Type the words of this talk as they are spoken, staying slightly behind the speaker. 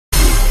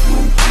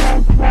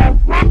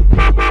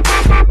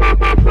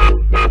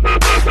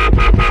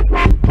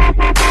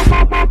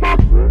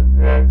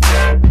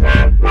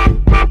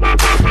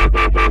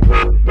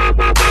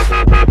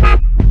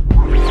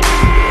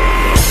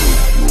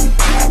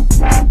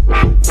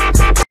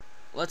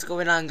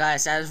going on,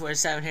 guys?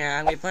 Saturn47 here.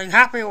 I'm gonna be playing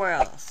Happy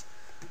Wheels.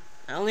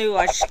 I only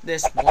watched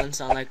this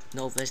once on like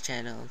Nova's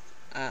channel.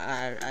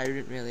 I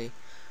didn't really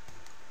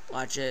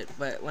watch it,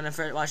 but when I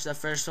first watched the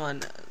first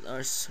one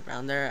or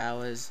around there, I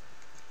was,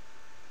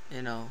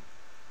 you know,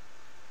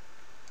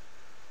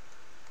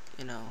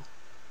 I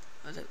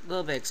was a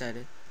little bit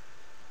excited.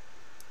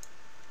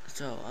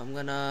 So I'm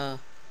gonna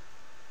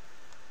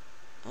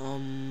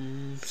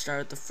start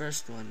with the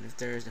first one, if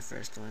there is the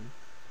first one.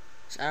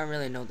 So I don't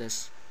really know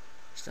this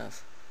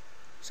stuff.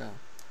 So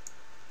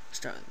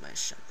start with my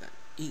shotgun.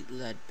 Eat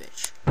lead,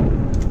 bitch.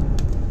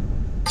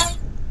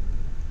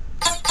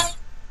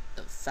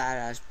 The fat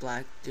ass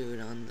black dude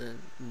on the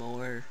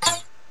mower.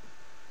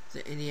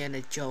 The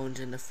Indiana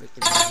Jones in the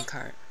freaking mine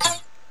cart.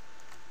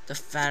 The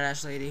fat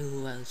ass lady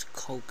who has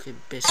Coke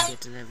and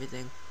biscuits and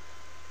everything.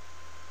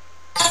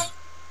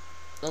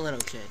 The little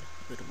kid.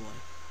 Little boy.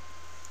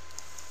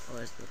 Oh,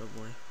 that's the little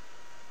boy.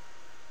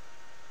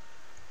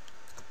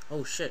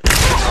 Oh shit.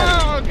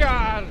 Oh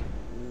god!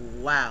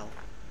 Wow.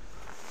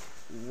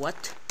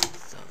 What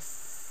the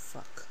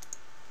fuck?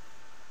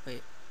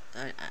 Wait,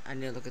 I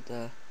need to look at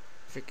the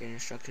freaking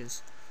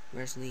instructions.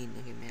 Where's lean?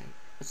 Okay, man.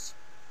 What's...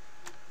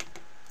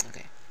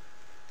 Okay.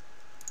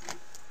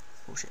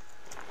 Oh shit.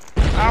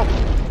 Ow!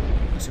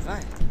 I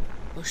survived.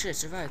 Oh shit,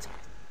 survived.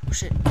 Oh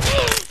shit.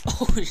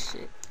 Oh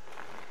shit.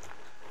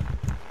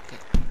 Okay,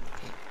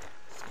 okay.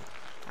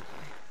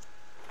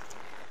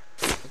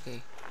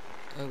 Okay.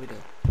 What do we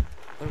do?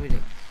 What do we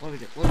do? What do we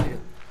do? What do we do?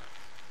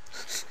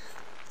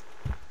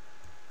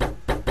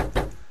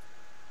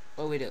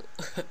 What do we do?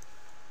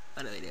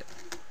 What do we do?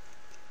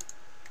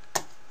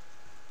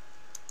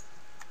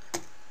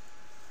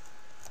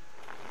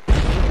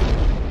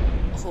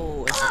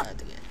 Oh, I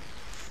survived again.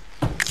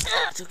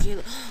 It's okay.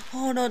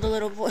 Oh no, the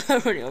little boy.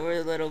 I'm running over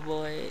the little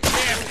boy.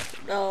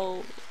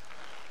 No.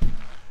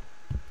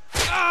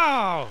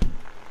 Oh!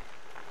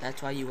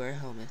 That's why you wear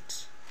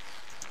helmets.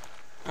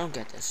 I don't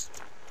get this.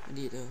 What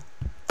do you do?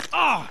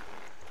 Oh!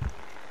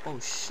 Oh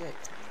shit.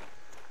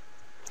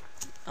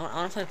 I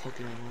wanna play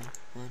Pokemon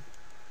one.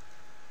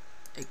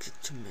 Exit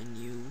to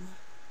menu.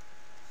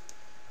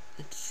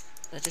 Let's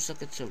just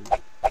look at some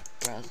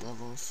browse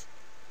levels.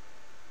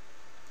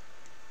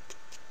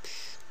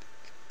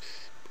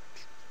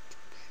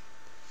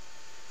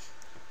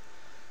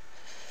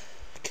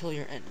 Kill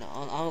your end. No,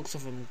 I'll look for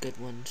some good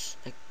ones.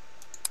 Like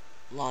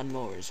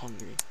Lawnmower is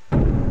hungry.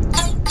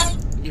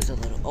 Use a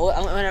little. Oh,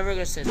 I'm never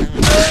gonna say that.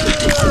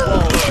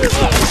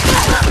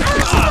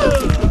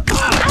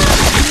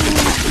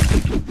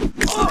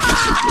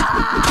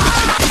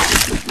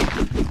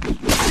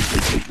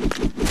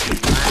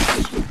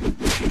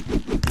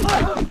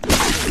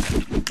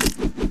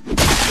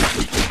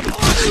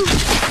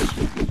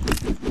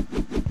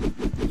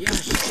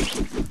 Yes.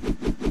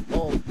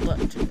 Oh, but.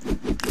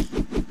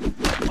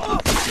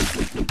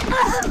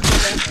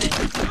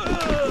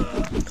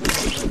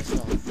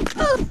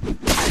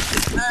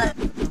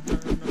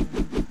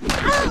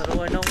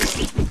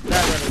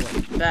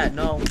 Bad,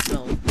 no.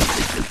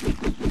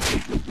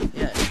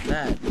 Yeah, it's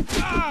bad.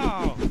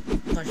 Oh!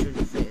 Punch you in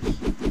the face.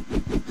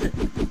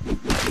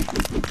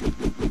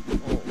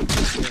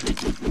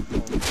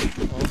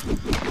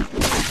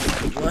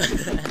 What?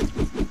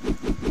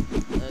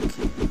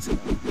 Okay,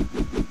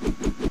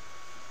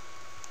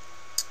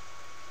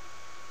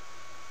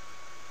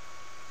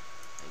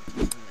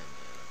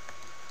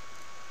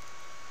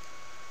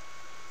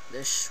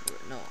 let's go.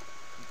 No,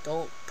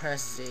 don't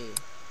press Z.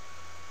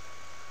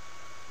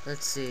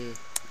 Let's see.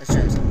 Let's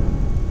try this.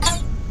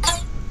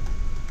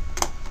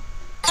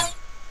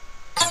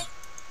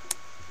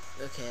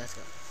 Okay, let's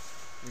go.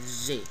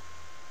 Z.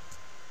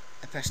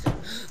 I pressed it.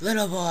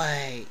 Little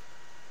boy!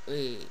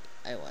 Wait,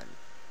 I won.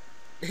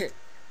 Okay.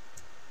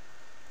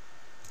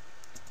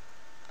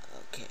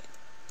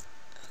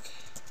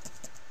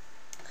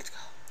 Let's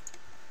go.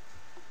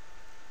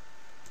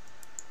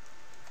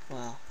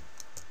 Wow.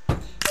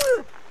 Okay.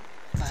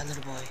 Bye,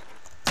 little boy.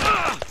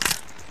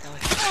 That way.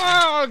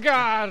 Oh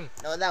god!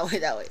 No, that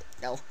way.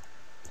 No.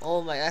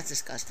 Oh my, that's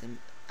disgusting.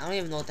 I don't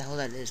even know what the hell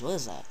that is. What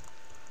is that?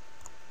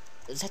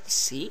 Is that the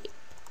sea?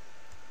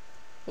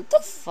 What the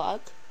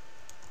fuck?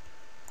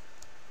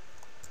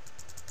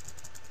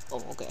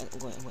 Oh, okay, I'm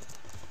going.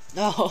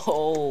 No!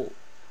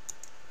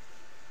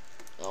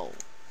 No.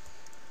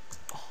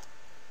 Oh.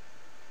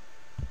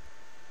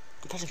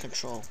 I'm pressing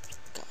control.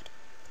 God.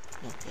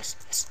 No, yes.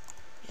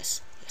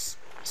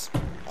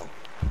 No.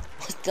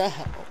 What the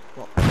hell?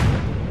 Whoa.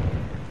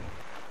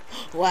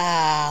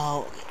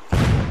 Wow.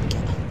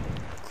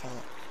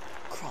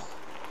 Crawl.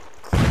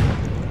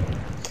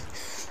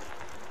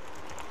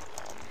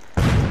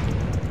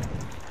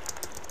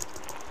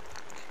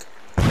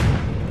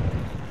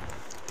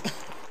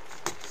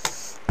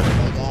 Oh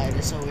my god,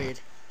 it's so weird.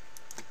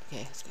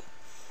 Okay, let's go.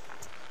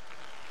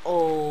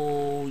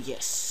 Oh,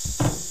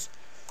 yes.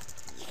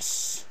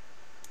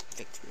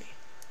 Victory.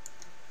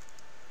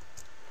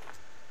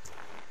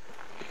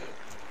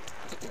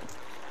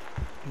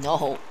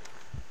 No.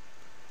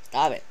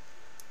 Stop it.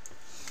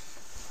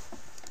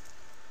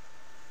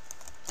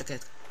 Okay.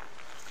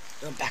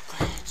 Go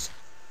backwards.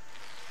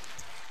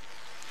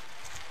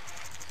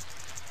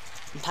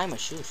 I'm tying my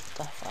shoes. What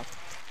the fuck?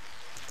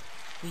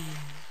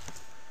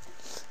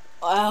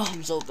 Oh,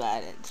 I'm so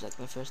bad. It's like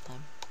my first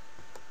time.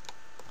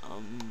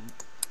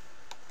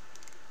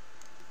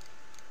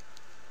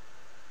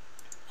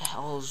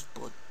 Hell's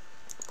blood.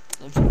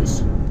 Let's pick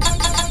this.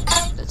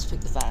 Let's pick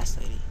the fast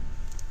lady.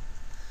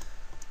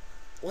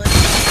 What?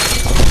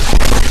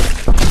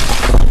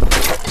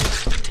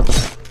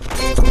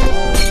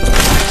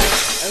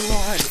 I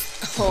won.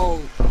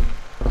 Oh,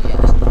 yes.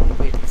 I'm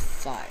rated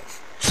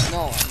 5.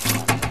 No, I'm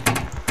not.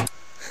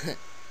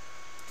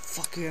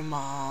 Fuck your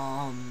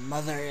mom,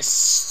 mother is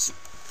soup.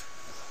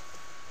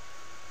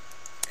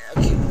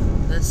 Okay,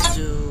 let's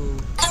do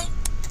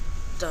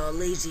the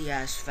lazy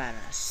ass fat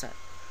ass set.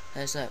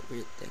 That's that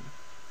weird thing.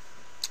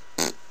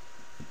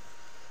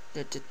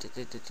 There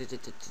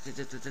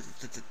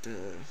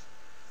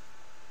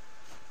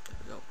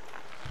we go.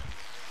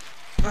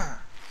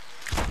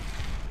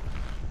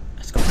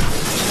 Let's go.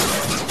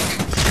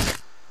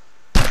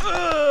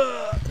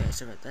 Okay,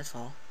 so that's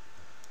fall.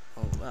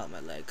 Oh wow, my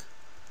leg.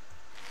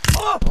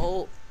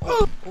 Oh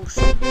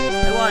shit.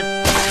 I won!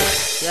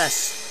 Yes.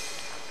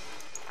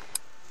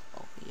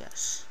 Oh,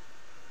 yes.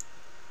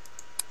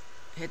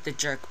 Hit the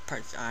jerk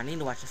part. I need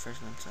to watch the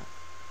first one, so.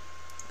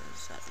 What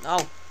is that?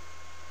 No!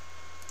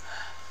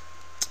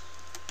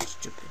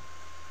 Stupid.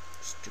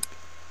 Stupid.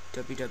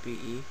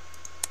 WWE.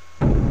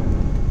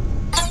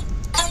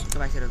 Go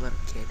back to the little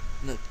kid.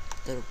 Look,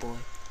 little boy.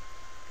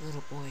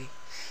 Little boy.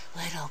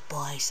 Little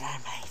boys are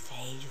my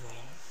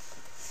favorite.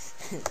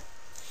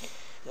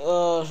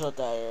 Oh, so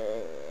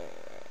tired.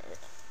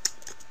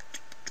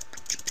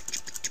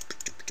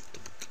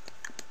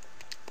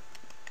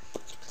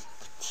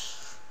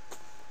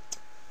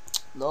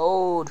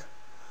 Load.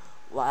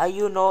 Why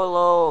you no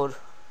load?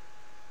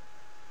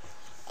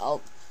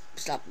 I'll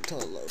stop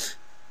until it loads.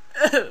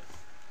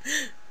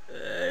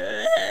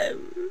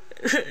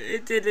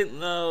 It didn't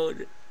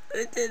load.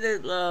 It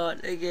didn't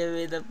load. They gave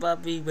me the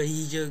puppy, but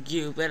he's so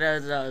cute, but I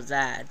was so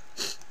sad.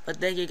 But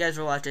thank you guys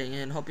for watching,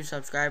 and hope you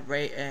subscribe,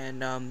 rate,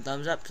 and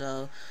thumbs up.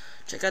 So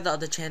check out the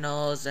other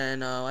channels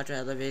and watch my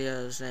other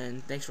videos,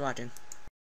 and thanks for watching.